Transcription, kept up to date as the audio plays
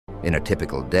In a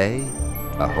typical day,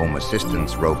 a home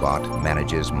assistance robot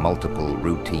manages multiple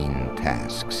routine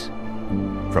tasks,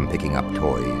 from picking up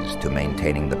toys to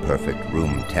maintaining the perfect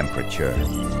room temperature.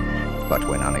 But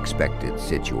when unexpected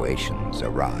situations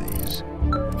arise,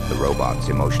 the robot's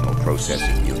emotional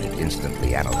processing unit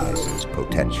instantly analyzes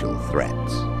potential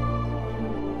threats.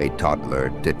 A toddler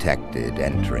detected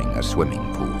entering a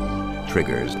swimming pool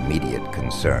triggers immediate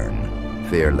concern.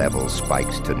 Fear level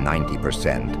spikes to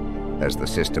 90% as the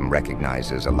system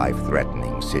recognizes a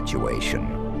life-threatening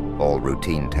situation. All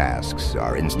routine tasks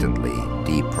are instantly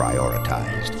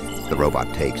deprioritized. The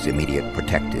robot takes immediate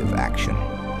protective action.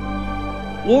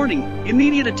 Warning!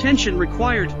 Immediate attention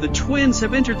required. The twins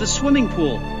have entered the swimming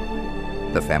pool.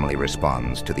 The family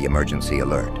responds to the emergency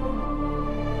alert.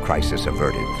 Crisis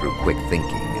averted through quick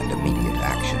thinking and immediate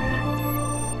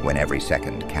action. When every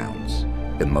second counts,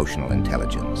 emotional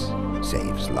intelligence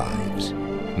saves lives.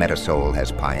 MetaSoul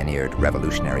has pioneered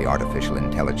revolutionary artificial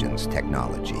intelligence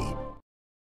technology.